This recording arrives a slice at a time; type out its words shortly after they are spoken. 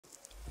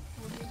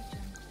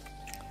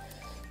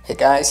Hey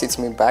guys, it's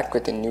me back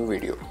with a new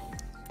video.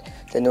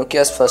 The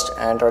Nokia's first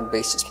Android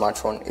based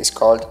smartphone is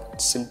called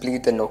simply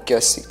the Nokia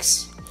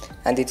 6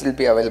 and it will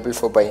be available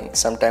for buying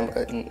sometime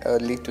in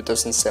early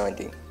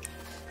 2017.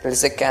 There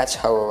is a catch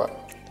however.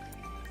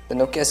 The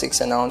Nokia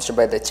 6 announced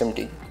by the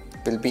HMD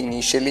will be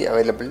initially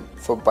available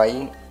for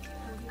buying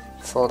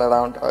for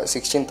around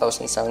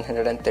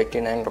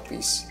 16,739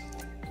 rupees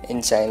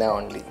in China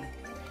only,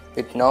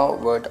 with no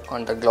word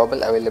on the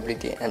global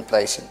availability and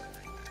pricing.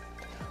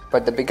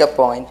 But the bigger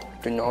point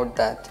to note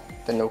that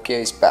the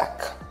Nokia is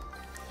back.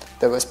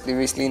 There was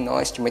previously no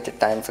estimated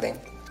time frame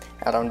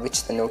around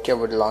which the Nokia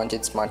would launch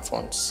its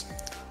smartphones,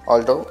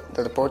 although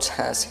the reports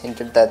has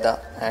hinted that the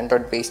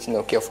Android based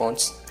Nokia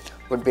phones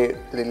would be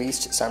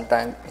released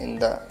sometime in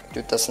the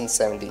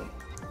 2017.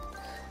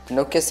 The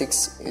Nokia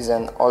 6 is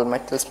an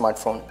all-metal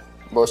smartphone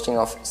boasting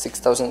of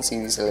 6000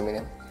 series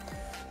aluminium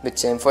with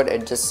chamfered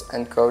edges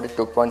and curved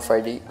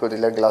 2.5D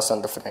Gorilla Glass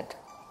on the front.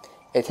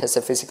 It has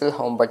a physical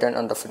home button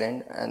on the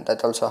front and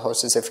that also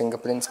houses a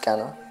fingerprint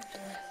scanner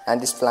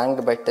and is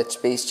flanked by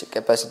touch-based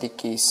capacitive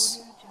keys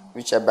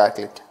which are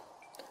backlit.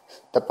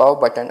 The power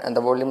button and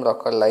the volume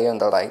rocker lie on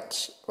the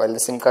right while the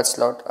SIM card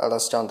slot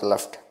rests on the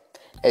left.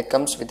 It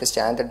comes with a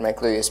standard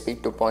micro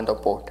USB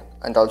 2.0 port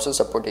and also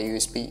support a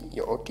USB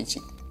OTG.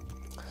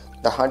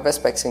 The hardware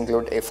specs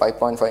include a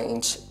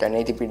 5.5-inch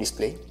 1080p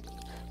display,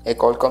 a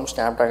Qualcomm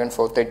Snapdragon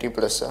 430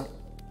 processor,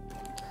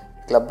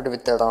 clubbed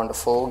with around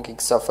 4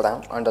 gigs of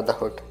RAM under the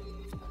hood.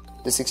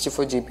 The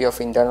 64 GB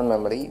of internal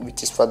memory,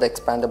 which is further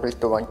expandable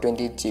to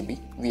 128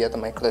 GB via the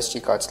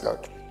microSD card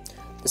slot.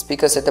 The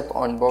speaker setup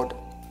on board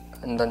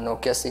in the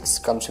Nokia 6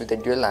 comes with a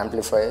dual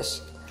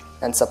amplifiers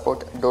and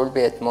support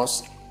Dolby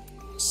Atmos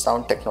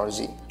sound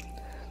technology.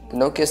 The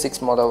Nokia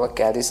 6 moreover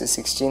carries a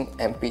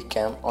 16MP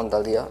cam on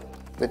the rear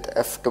with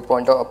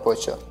f2.0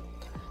 aperture,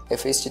 a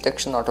face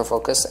detection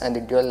autofocus and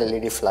a dual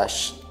LED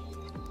flash.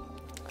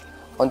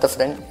 On the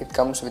front, it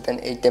comes with an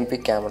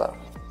 8MP camera.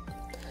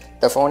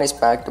 The phone is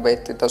packed by a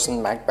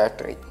 3000 mAh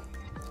battery.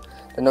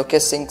 The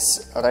Nokia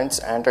 6 runs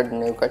Android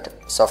Nougat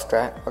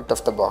software out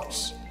of the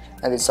box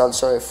and it's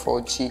also a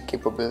 4G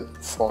capable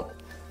phone.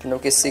 The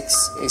Nokia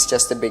 6 is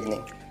just the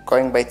beginning.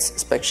 According by its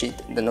spec sheet,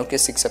 the Nokia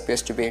 6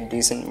 appears to be a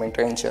decent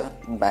mid-ranger,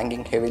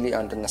 banging heavily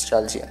on the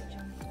nostalgia.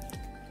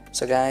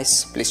 So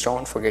guys, please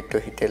don't forget to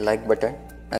hit the like button